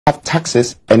have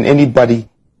taxes, and anybody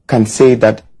can say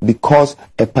that because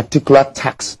a particular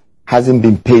tax hasn't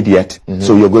been paid yet,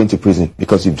 so you're going to prison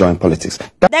because you've joined politics.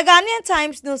 The Ghanaian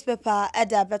Times newspaper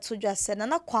Eda Betuja said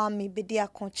Nana Kwame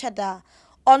Bediako Chada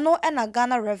Ono ena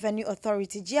Ghana Revenue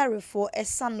Authority GhPage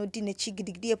esan no di ne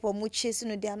chigidigidi epo mu chesi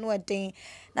no de ano eden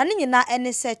na ne nyina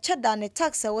ene se cheda ne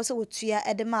tax wo se wotua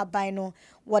edema aban no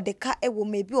wode ka ewo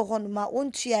mebi ohonoma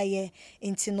ontua ye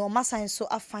enti no masan so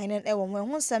afine ewo ho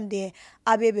honsam de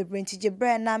abebebre enti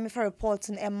gebre na me for report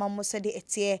en emma mo se de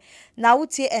etie na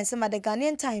wotie ensema the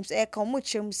Ghanaian Times e ka mo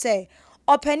chem se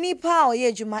Openi pa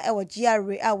oye adwuma e wo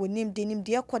GRA a wonim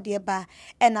de ekode ba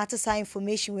e na atesa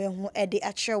information we ho e de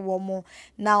akere wo mo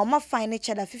na o ma fine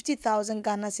chada 50,000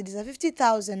 Ghana cedis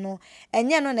 50,000 no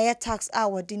enye no na ye tax a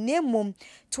wo de nemom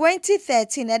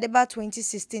 2013 e de ba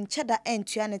 2016 chada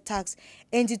entua ne tax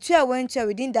entitu a wentua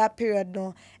within that period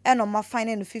no e no ma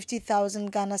fine no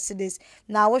 50,000 Ghana cedis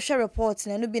na wo share report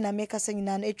na no bi na make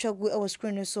asanyina na etwagu e wo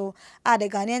screen so a the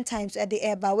Ghanaian Times e de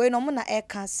e ba we no mo na e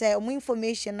ka say o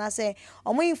information na say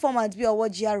omo informant bi owo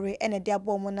GRA ene de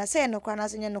abom na say no kra na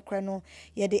senye no kra no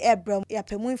ye de ebram ya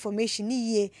pemu information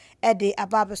ni ye e de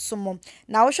ababe somo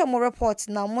na wo hwe mo report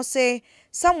na mo say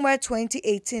somewhere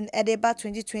 2018 e de ba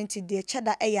 2020 de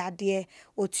chada e ya de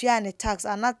otua ne tax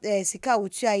ana sika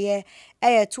otua ye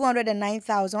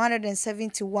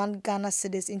 209,171 Ghana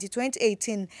cedis in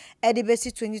 2018 e de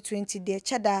besi 2020 de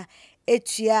chada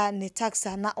etua ne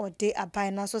taxa na ode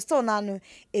aban na so still na no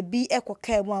ebi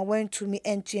ekoka mu a went to me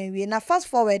entuanwie na fast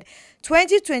forward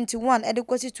 2021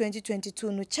 adequacy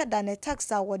 2022 no chada ne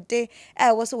taxa wode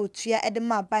e was otua ede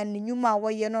ma aban ne nyuma wo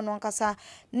ye no nkasa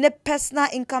ne personal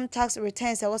income tax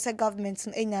returns e was government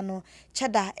enya no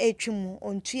chada etwimu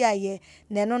ontua ye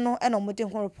ne no no eno mode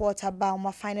ho report about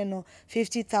ma fine no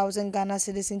 50,000 Ghana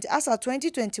cedis as of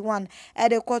 2021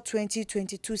 adequate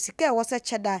 2022 sika was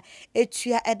chada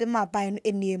etua ede ma by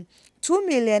any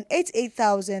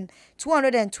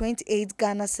 2,088,228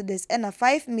 Ghana cedis and a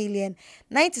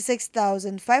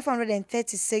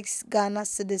 5,096,536 Ghana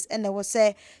cedis and there was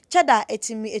say chada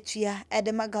etimi etua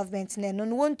edema government ne no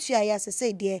won tua ya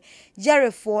say de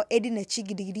GhPage edi na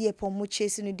chigidi epom mu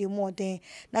chesi no de more den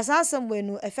na sansem we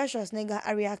no officials nega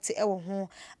react e wo ho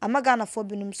amaga na fo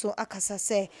binum so akasa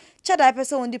say chada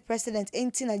person won the president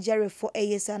enti na GhPage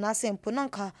eyesa na sempo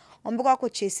nonka ombeko akọ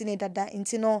chesi ne dada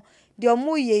enti no the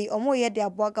omoye de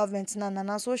abo government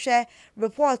na so share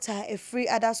reporter a free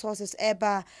other sources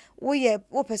eba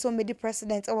wo person made the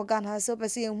president e Ghana so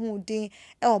person hu din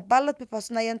e ballot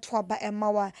papers na ye nto aba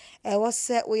emawa e wo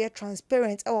se wo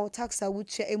transparent e tax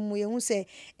awutua emu ye hu se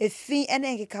efi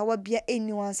ene nkeka wa bia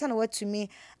anyone sa na watumi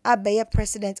abaye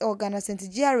president e Ghana sent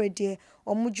GRA de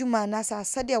omujuma na sa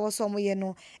sade wo so omoye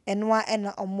no enwa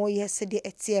ena omoye sede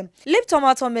etie lip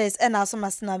tomato maize ena so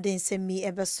masnab den semi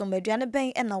ebeso maduane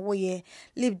ben ena wo ye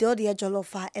lip de ode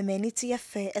jollofa emaniti ye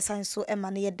fe esan so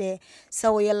ema ne ye de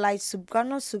sa wo ye light soup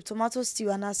granule soup tomato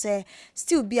stew and say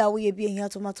stew bia wo ye bi ehia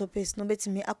tomato paste no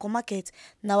betimi akọ market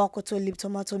na wakoto lip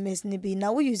tomato maize ne bi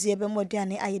na wo use ebe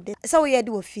moduane ayede sa wo ye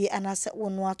de wo fie and say wo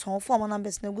no aton form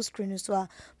numbers na go screen so a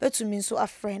betumi so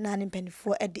afre na ne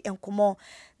penifo e de enkomo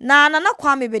na Nana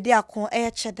Kwame Bediako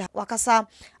cheda wakasa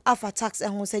afa tax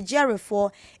ehun se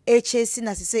GhPage HAC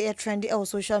na say e trendy e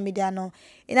social media no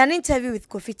in an interview with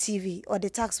Ghc50 TV or the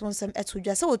tax one some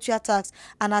etudwa say otua tax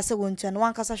and ase wontua no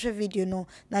wan kasa share video no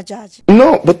na judge.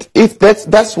 No, but if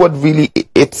that's what really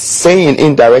it's saying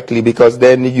indirectly, because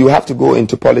then you have to go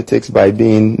into politics by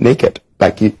being naked.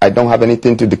 Like, I don't have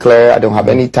anything to declare, I don't have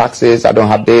any taxes, I don't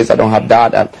have this, I don't have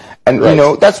that. And right. You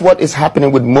know, that's what is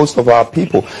happening with most of our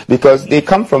people, because they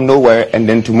come from nowhere and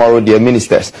then tomorrow they're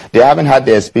ministers. They haven't had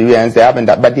the experience, they haven't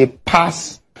that, but they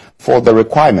pass for the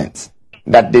requirements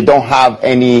that they don't have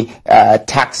any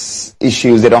tax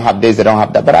issues, they don't have this, they don't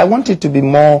have that. But I want it to be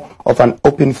more of an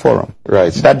open forum,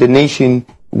 right? That the nation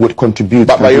would contribute.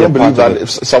 But you don't believe that if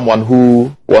someone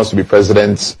who wants to be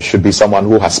president should be someone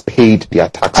who has paid their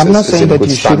taxes? I'm not saying that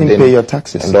you shouldn't pay your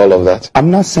taxes and all of that.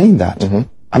 I'm not saying that.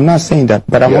 I'm not saying that.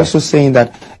 But I'm also saying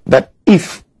that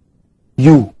if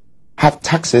you have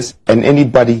taxes and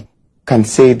anybody can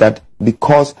say that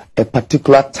because a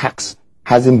particular tax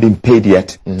hasn't been paid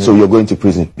yet, so you're going to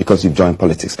prison because you've joined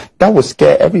politics, that will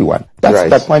scare everyone. That's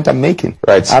the point I'm making.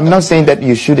 Right. I'm not saying that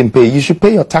you shouldn't pay. You should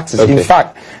pay your taxes. Okay. In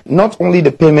fact, not only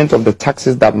the payment of the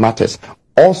taxes that matters,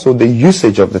 also the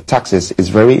usage of the taxes is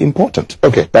very important.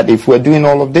 Okay. That if we're doing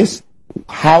all of this,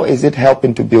 how is it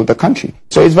helping to build the country?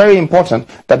 So it's very important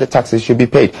that the taxes should be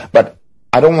paid. But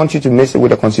I don't want you to miss it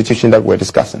with the constitution that we're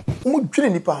discussing.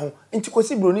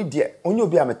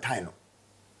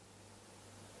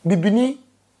 Bibini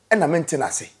and a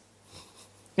maintenance.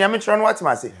 Niame tro no what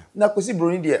ma say. Na kosi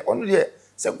broni de onu de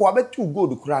se kwa betu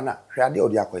gold kura na hwe ade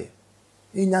odi akoye.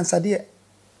 Nyansa de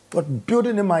but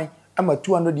building in mind ama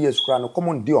 200 years kura no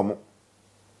common de omo.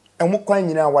 Emu kwan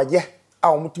nyina waye a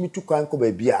omo tumi tu kwan ko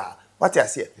ba bia. What I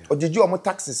say? Ojiji omo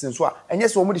taxes nso a enye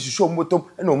se omo de hihwe omo botom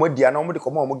na omo dia na omo de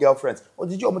komo omo girlfriends.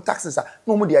 Ojiji omo taxes a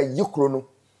na omo de ayi kro no.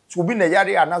 So obi na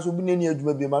yare ana so obi na ni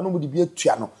adwuma bi ma na omo de bi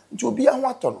atua no. Nti obi a ho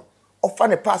ato no. Offer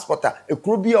the passport a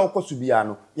ekro bi a okoso bia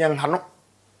no yen ha no.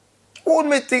 Won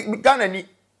me take Ghana ni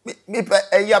me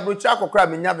ya brocha akokra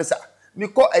me nya visa. Me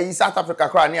ko South Africa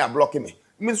kra na block me.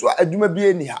 Me so adwuma bi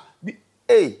eni ha.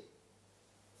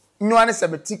 Nwane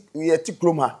sebeti ye ti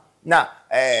krom ha na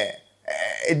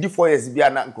edi 4 years bia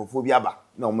na nkofo bi aba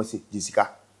na omo se jisika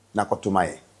na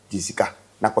kotomaye jisika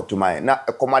na kotomaye na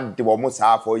command de omo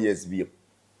sa 4 years bi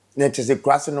na chese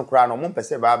class no kra no omo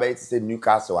pese ba ba say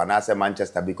Newcastle and say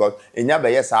Manchester because enya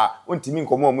be yes a ontimi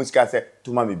nkomo omo sika se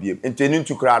tuma me biem enteni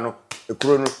ntu kra no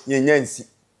ekro no yenya nsi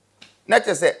na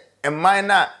chese emman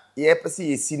na ye pese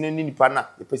yesi no nipa na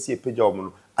ye pese ye peja omo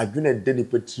no adwena de ne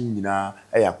patrim nyina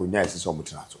eya konya ese so omo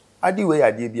tena so adi we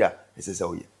ade bia ese se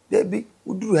oye debi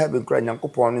uduru heaven kra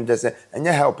nyankopon no jese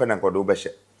enya help na nkodo be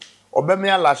hye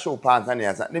obeme ala show pants na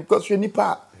yasa because we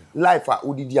nipa life a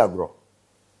udidi agro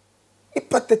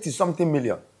ipa 30 something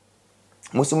million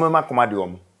musumo ma komade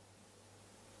omo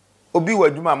obi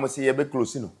wadwuma mo se ye be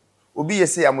close no obi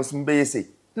yese ya musumo be yese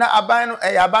na aban no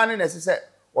aban na se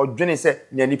odwene se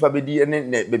nya nipa bedi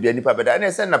ne bebia nipa beda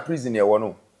na se na prison ye wo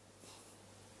no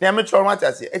na me tro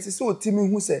mata se eti se otimi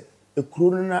hu se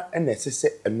ekuro no na na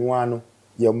se enoa no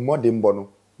ye modern bono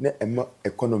na ema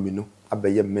economy no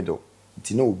abaye middle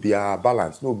nti na obi a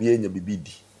balance na obi enya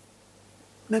bibidi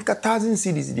na ka 1000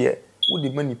 cedis de wo de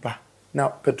manipa na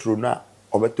petrol na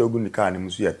obeto ogu ni car ni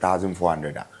musu ye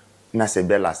 1400 na se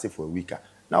be last for a week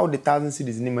na wo de 1000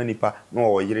 cedis ni manipa na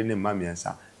wo yire ni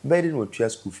mamiensa be de no tua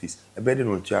school fees be de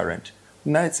no tua rent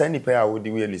na say ni pa ya wo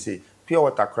de we ni say pure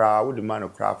water cra wo de man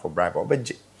cra for bribe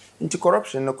obeje nti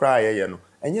corruption no cra ye no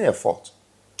enye e fault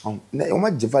na o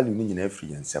ma je value ni nyina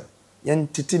free yensem yen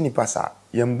titi ni pasa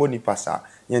yen boni pasa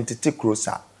yen titi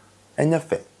krosa enye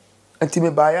fe enti me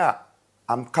baya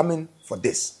I'm coming for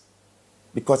this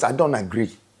because I don't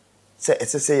agree say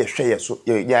ye hwe so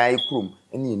ya ikrum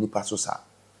eni ni paso sa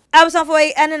Absafo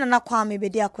ene Nana Kwame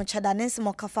Bediako chada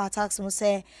nensimo kafa tax mo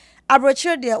say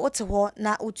abrochire de wote ho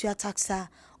na utua taxa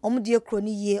omudie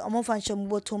kroni ye omofanhye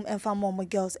mbotom emfa mo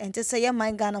girls ente say ye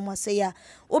man Ghana mo say ya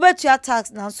obetua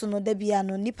tax na so no da bia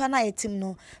no nipa na yetim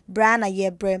no bra na ye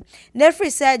bre na free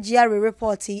say GR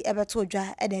report ebeto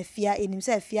odwa e da fia enim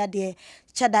say fia de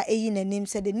chada eyi nanim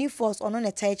say the new force ono na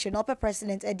taichi no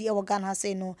president edi e Ghana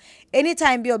say no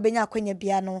anytime bi obenya kwanya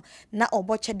bia no na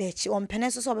obo chada echi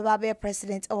ompene so obeba be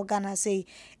president e Ghana say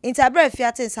intabra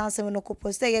fia tin sansem no ko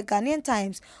post ye Ghanaian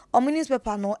Times o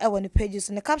newspaper no e woni pages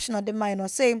in the caption of the mine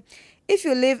say if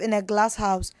you live in a glass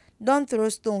house, don't throw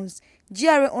stones.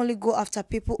 GR only go after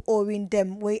people owing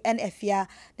them way and Afia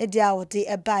ne dia wo de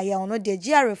eba ya ono de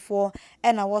GR4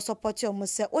 and I was support you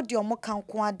say odi omo kan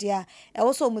ko ade e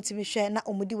wo so omutimi hwe na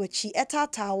omudi wachi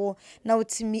etatawo na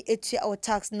otimi etua o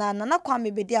tax na Nana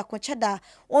Kwame Bediako chada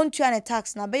ontua ne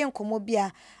tax na be nkomo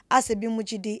bia asebi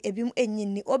mujidi ebim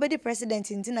enyini obedi president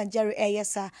in Nigeria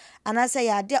eyesa anasa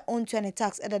ya ade ontua ne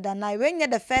tax edada na when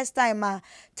the first time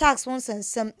tax won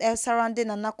sensem surrounding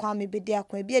Nana Kwame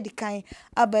Bediako e bi edikan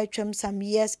abatwam some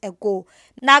years ago.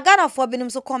 Na Ghana for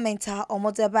binim so commenter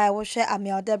omodeba wo hwe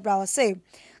Amiel Debra say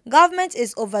government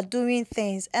is overdoing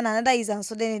things and another is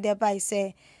answer thereby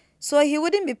say so he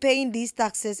wouldn't be paying these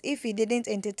taxes if he didn't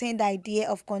entertain the idea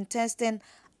of contesting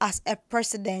as a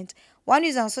president. One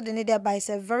is answer thereby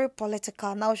say very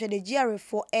political now she the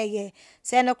GR4 eye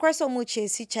say no question mu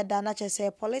chase each other na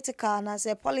say political na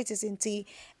say politics inti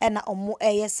and na omo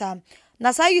eye sam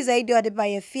na say use idea the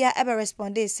by fear ever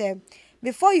respond say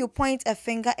before you point a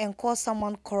finger and call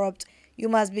someone corrupt, you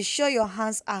must be sure your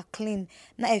hands are clean.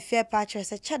 Na a fair patch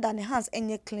say chada ne hands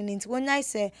enye clean. When I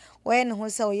say when who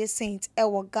say we saint e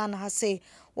wo Ghana ha say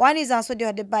one is answer the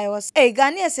other by was hey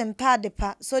Ghanaians empowered the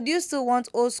part. So do you still want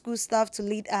old school stuff to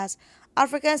lead us?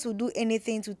 Africans will do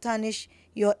anything to tarnish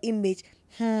your image.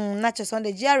 Not just on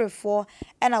the GR4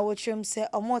 and I watch him say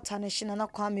or more tarnishing Nana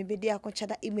Kwame Bediako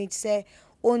chada image say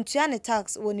on tiane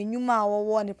tax when the nyuma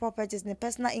or the properties the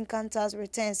personal income tax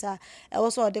returns are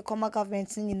also the common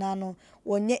government in nano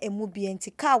when ye emu bi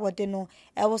enti car wode no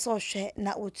also share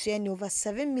na otuani over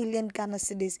 7 million Ghana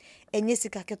cedis enye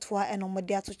sika ketwa and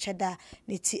omode ato cheda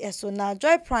ne ti so now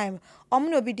Joy Prime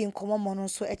omno obi di nkomo mono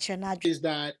so eche na is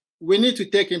that we need to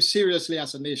take him seriously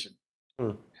as a nation.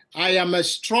 I am a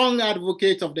strong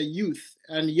advocate of the youth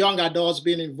and young adults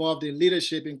being involved in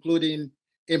leadership, including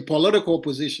in political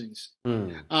positions.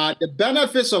 The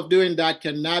benefits of doing that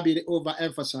cannot be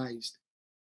overemphasized.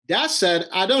 That said,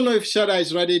 I don't know if Schwar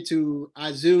is ready to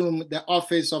assume the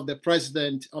office of the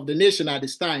president of the nation at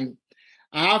this time.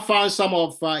 I have found some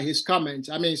of his comments.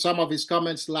 I mean, some of his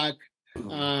comments lack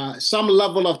some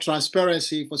level of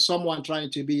transparency for someone trying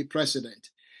to be president.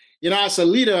 You know, as a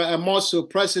leader and more so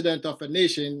president of a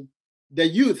nation, the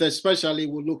youth especially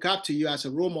will look up to you as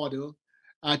a role model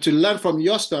to learn from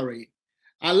your story.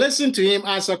 I listened to him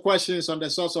answer questions on the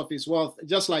source of his wealth,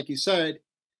 just like he said.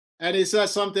 And he said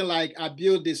something like, I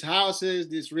built these houses,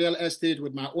 this real estate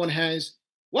with my own hands.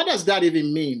 What does that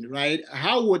even mean, right?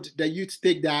 How would the youth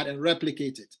take that and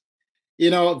replicate it?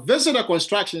 You know, visit a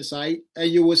construction site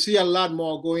and you will see a lot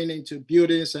more going into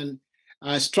buildings and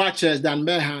structures than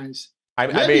mere hands. I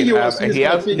mean, he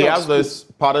has this,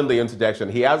 pardon the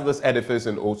interjection, he has this edifice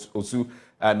in Osu,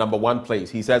 #1 place.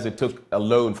 He says it took a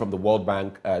loan from the World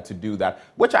Bank to do that,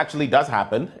 which actually does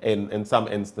happen in some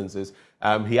instances.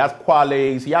 He has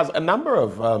Kwales, he has a number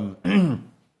of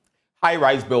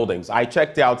high-rise buildings. I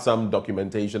checked out some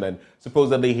documentation and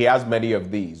supposedly he has many of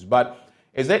these. But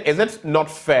is it not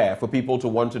fair for people to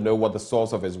want to know what the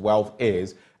source of his wealth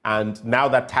is? And now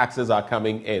that taxes are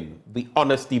coming in, the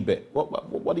honesty bit,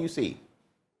 what do you see?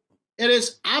 It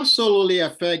is absolutely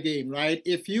a fair game, right?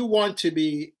 If you want to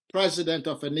be president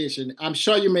of a nation, I'm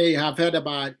sure you may have heard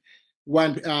about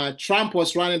when Trump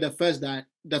was running the first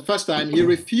time, he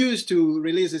refused to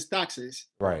release his taxes.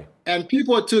 Right. And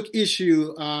people took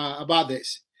issue about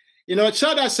this. You know,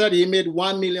 Schwar said he made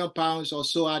 £1 million or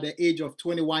so at the age of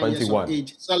 21 years of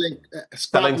age, selling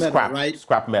scrap metal, right?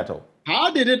 Scrap metal.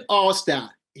 How did it all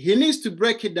start? He needs to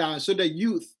break it down so the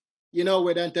youth, you know,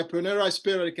 with entrepreneurial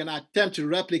spirit can attempt to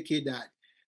replicate that.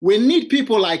 We need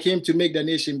people like him to make the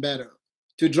nation better,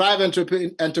 to drive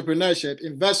entrepreneurship,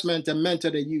 investment, and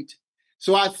mentor the youth.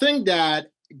 So I think that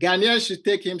Ghanaians should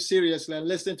take him seriously and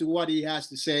listen to what he has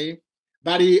to say.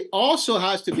 But he also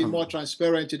has to be more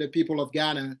transparent to the people of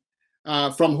Ghana,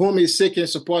 from whom he's seeking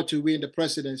support to win the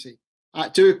presidency.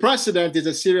 To be president is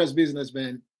a serious business,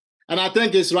 man. And I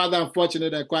think it's rather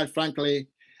unfortunate that, quite frankly,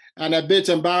 and a bit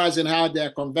embarrassing how their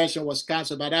convention was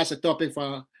canceled, but that's a topic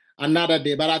for another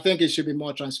day. But I think it should be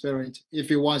more transparent if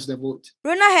he wants the vote.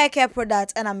 Runa hair care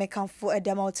product and I make for a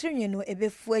demo you know a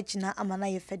bit fuegina amana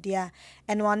yefedia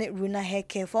and one Runa hair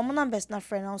care for my numbers na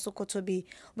friend also to be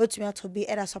but me to be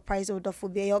at a surprise order for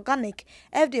be organic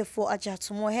FD for a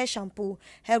more hair shampoo,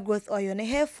 hair growth oil, and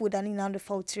hair food and in the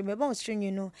faulty me string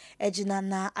you know ejina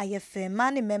na ayefe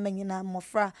mani memenina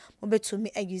mofra mobe to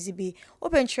me a UZB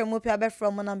open trim mope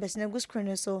from my numbers na good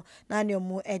screen so na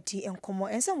mo edi and come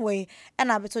in some way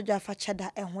and I beto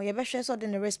fachada and when you share so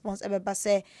then the response ever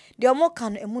say the omo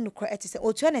can emunukra etise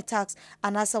o tax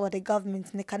and answer what the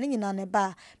government ne kan nyina ne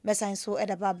ba mesan so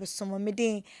edaba besomo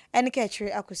medin ene ka chiri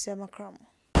akosema kram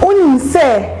Onim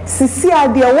say sisi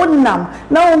ade wonnam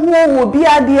na wo bi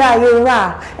ade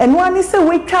ayera and one say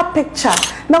we twa picture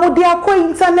now they are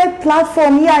internet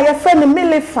platform ya ye fe ne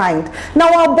Millifind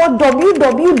now about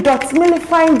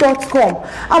www.millifind.com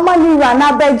amani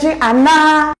rana beje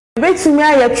ana betumi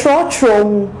aye trotro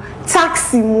mu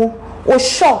taxi mu o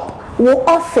shop wo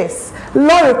office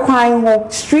lorry kwan ho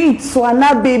street so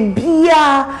ana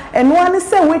bebia and one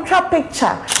say we twa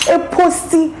picture e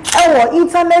posti our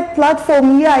internet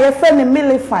platform here ye fe ne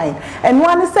Millifind and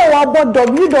one say we about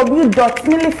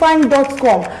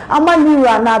www.millifind.com amani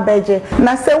rana beje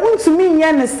na say wuntumi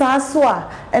nye ne saso a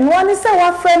and one say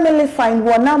we fe Millifind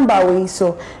wo number we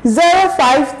so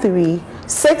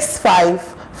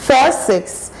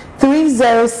 0536546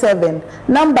 307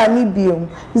 number nibium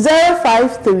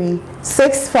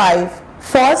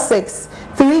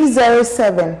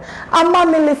 0536546 Amma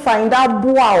Millifind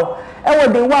abuao ewo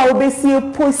de wa obesi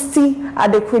posti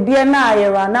adekrodie na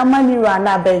ayera na manira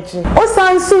na beji o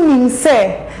sansu nim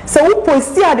se wo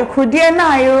posti adekrodie na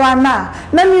ayera na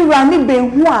nira ni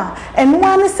behu a enu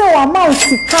ane se wa ma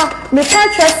osika me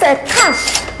ka se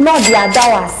cash no di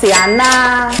adawa se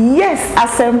ana yes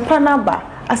asempana ba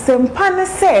asempane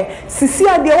se sisi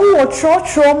ade wo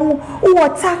trotro mu wo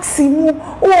taxi mu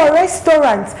wo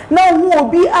restaurant na wo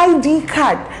obi ID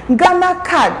card Ghana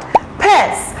card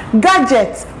purse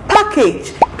gadgets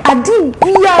package adi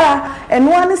biara and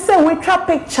one say we twa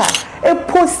picture e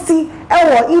posti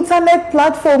our internet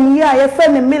platform here ye fe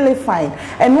ne Millifind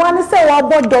and one say we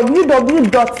about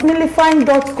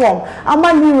www.millifind.com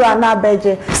amani rana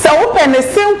beje so open a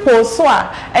simple so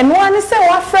and one say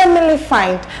we fe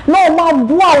Millifind no ma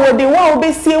bua wo de wa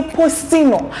obesi posti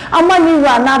no amani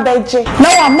rana beje na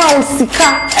wa ma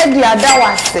osika e di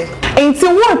adawase enti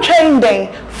wo train den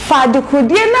fa de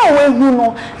kodie na we hu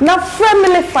no na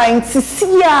family find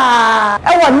sisia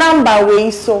e number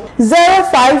we so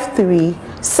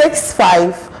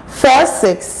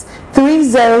 0536546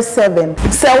 307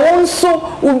 se won so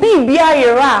ubi bia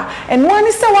yera and one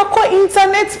is our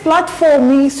internet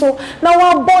platform so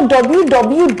now about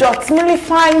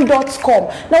www.millifine.com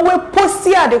now we post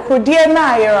here the kodie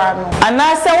na yera no and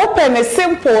I say open a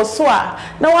simple so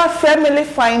now our family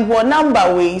find what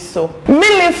number we so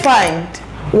Millifine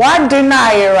what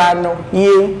deny yera no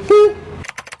ye